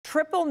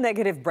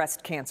Triple-negative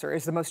breast cancer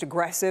is the most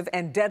aggressive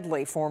and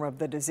deadly form of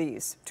the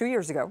disease. 2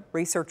 years ago,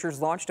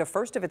 researchers launched a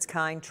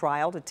first-of-its-kind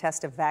trial to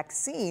test a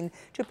vaccine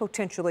to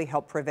potentially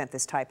help prevent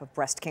this type of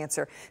breast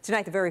cancer.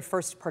 Tonight, the very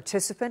first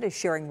participant is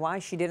sharing why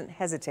she didn't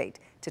hesitate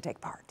to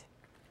take part.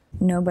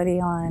 Nobody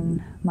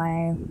on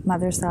my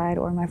mother's side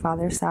or my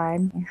father's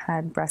side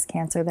had breast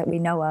cancer that we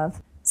know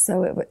of.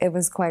 So it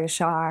was quite a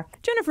shock.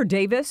 Jennifer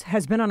Davis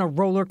has been on a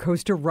roller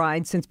coaster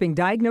ride since being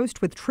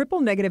diagnosed with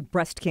triple-negative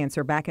breast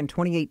cancer back in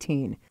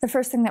 2018. The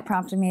first thing that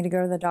prompted me to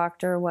go to the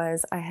doctor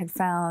was I had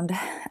found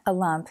a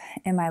lump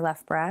in my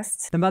left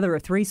breast. The mother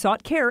of three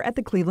sought care at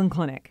the Cleveland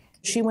Clinic.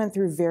 She went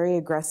through very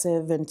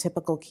aggressive and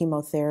typical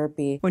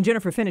chemotherapy. When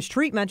Jennifer finished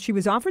treatment, she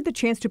was offered the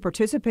chance to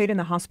participate in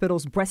the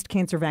hospital's breast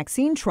cancer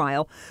vaccine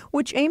trial,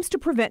 which aims to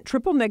prevent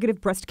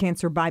triple-negative breast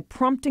cancer by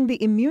prompting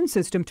the immune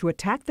system to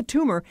attack the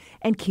tumor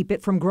and keep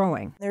it from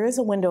growing. There is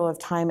a window of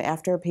time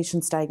after a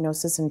patient's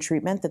diagnosis and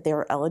treatment that they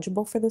are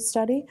eligible for the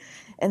study.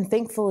 And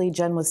thankfully,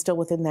 Jen was still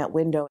within that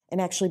window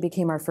and actually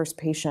became our first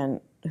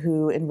patient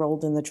who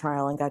enrolled in the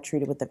trial and got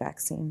treated with the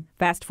vaccine.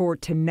 Fast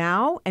forward to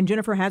now, and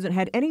Jennifer hasn't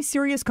had any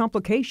serious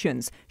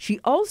complications. She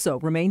also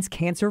remains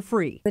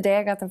cancer-free. The day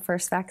I got the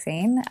first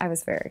vaccine, I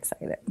was very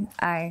excited.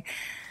 I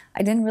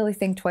didn't really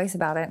think twice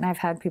about it, and I've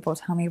had people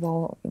tell me,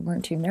 well,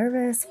 weren't you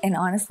nervous? And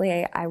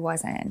honestly, I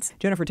wasn't.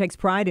 Jennifer takes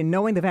pride in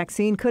knowing the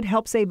vaccine could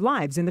help save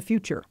lives in the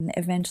future. And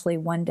eventually,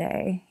 one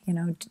day,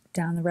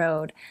 down the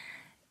road,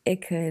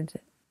 it could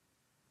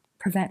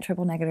prevent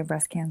triple-negative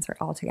breast cancer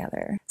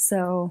altogether.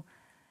 So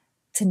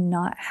to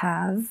not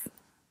have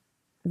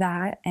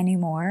that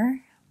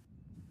anymore,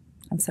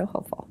 I'm so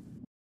hopeful.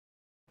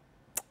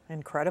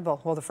 Incredible.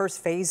 Well, the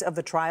first phase of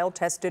the trial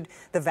tested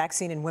the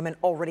vaccine in women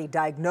already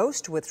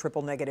diagnosed with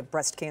triple-negative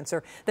breast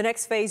cancer. The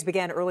next phase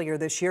began earlier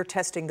this year,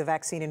 testing the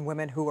vaccine in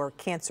women who are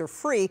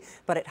cancer-free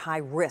but at high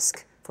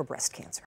risk for breast cancer.